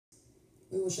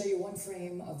We will show you one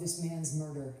frame of this man's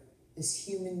murder, this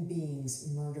human being's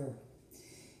murder.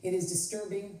 It is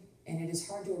disturbing, and it is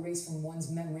hard to erase from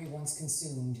one's memory once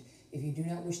consumed. If you do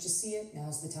not wish to see it,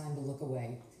 now's the time to look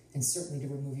away, and certainly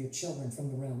to remove your children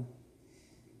from the room.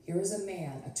 Here is a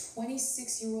man, a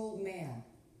 26-year-old man,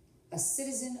 a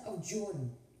citizen of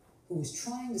Jordan, who was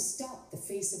trying to stop the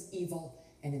face of evil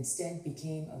and instead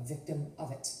became a victim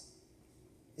of it.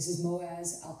 This is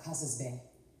Moaz Al-Qasasbeh,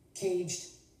 caged,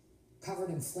 covered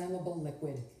in flammable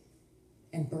liquid,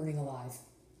 and burning alive.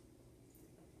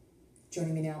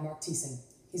 Joining me now, Mark Thiessen.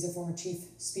 He's a former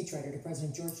chief speechwriter to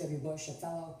President George W. Bush, a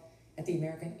fellow at the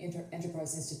American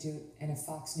Enterprise Institute, and a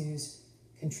Fox News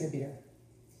contributor.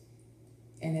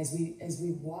 And as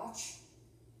we watch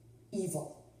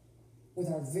evil with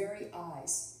our very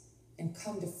eyes and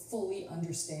come to fully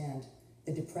understand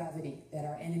the depravity that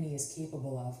our enemy is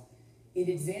capable of, it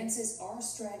advances our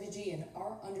strategy and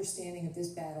our understanding of this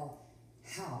battle.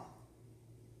 How?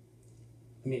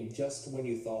 I mean, just when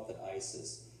you thought that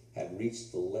ISIS had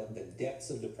reached the depths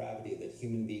of depravity that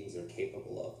human beings are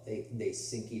capable of, they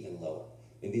sink even lower.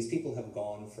 I mean, these people have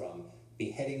gone from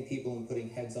beheading people and putting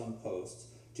heads on posts,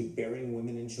 to burying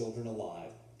women and children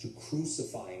alive, to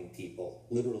crucifying people,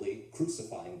 literally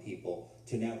crucifying people,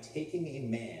 to now taking a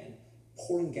man,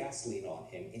 pouring gasoline on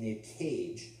him in a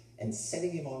cage, and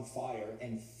setting him on fire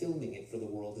and filming it for the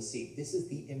world to see. This is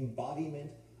the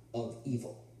embodiment of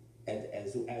evil,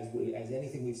 as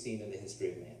anything we've seen in the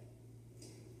history of man.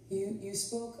 You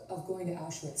spoke of going to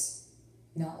Auschwitz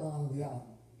not long ago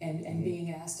and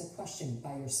being asked a question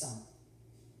by your son.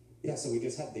 Yeah, so we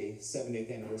just had the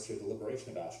 70th anniversary of the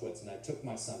liberation of Auschwitz, and I took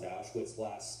my son to Auschwitz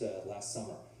last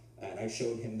summer, and I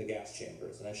showed him the gas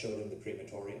chambers, and I showed him the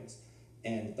crematoriums.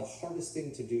 And the hardest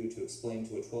thing to do to explain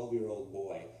to a 12-year-old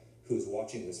boy who's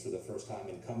watching this for the first time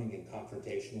and coming in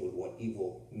confrontation with what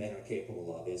evil men are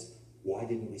capable of is, why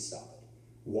didn't we stop it?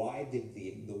 Why did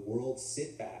the world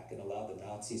sit back and allow the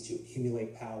Nazis to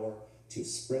accumulate power, to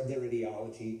spread their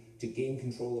ideology, to gain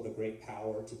control of a great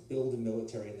power, to build a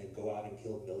military, and then go out and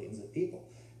kill millions of people?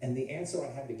 And the answer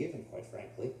I had to give him, quite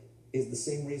frankly, is the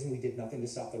same reason we did nothing to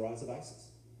stop the rise of ISIS.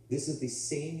 This is the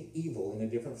same evil in a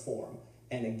different form.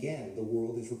 And again, the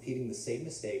world is repeating the same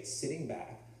mistakes, sitting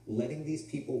back, letting these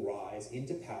people rise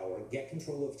into power, get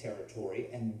control of territory,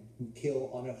 and kill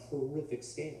on a horrific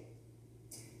scale.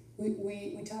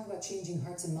 We talk about changing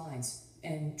hearts and minds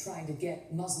and trying to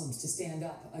get Muslims to stand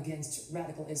up against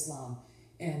radical Islam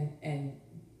and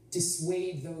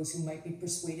dissuade those who might be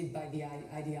persuaded by the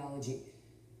ideology.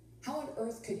 How on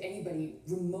earth could anybody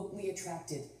remotely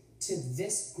attracted to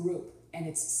this group, and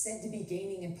it's said to be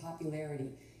gaining in popularity,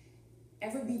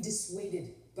 ever be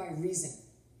dissuaded by reason?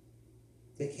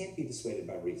 They can't be dissuaded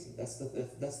by reason. That's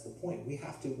the point.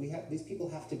 These people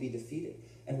have to be defeated.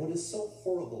 And what is so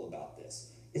horrible about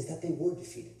this is that they were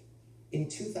defeated. In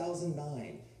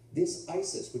 2009, this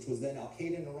ISIS, which was then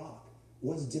Al-Qaeda in Iraq,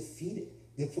 was defeated.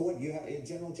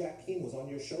 General Jack Keane was on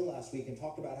your show last week and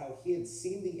talked about how he had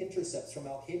seen the intercepts from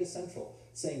Al-Qaeda Central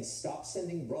saying, stop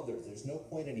sending brothers, there's no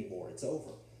point anymore, it's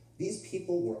over. These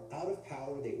people were out of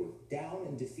power, they were down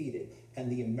and defeated, and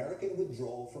the American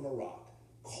withdrawal from Iraq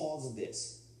caused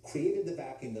this, created the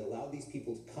vacuum that allowed these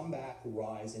people to come back,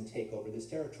 rise, and take over this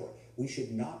territory. We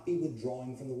should not be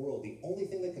withdrawing from the world. The only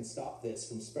thing that can stop this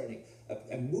from spreading,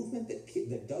 a movement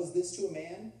that does this to a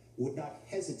man would not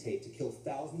hesitate to kill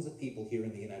thousands of people here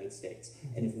in the United States.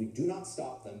 And if we do not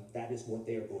stop them, that is what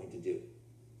they are going to do.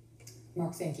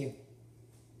 Mark, thank you.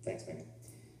 Thanks, Megan.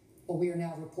 Well, we are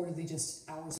now reportedly just hours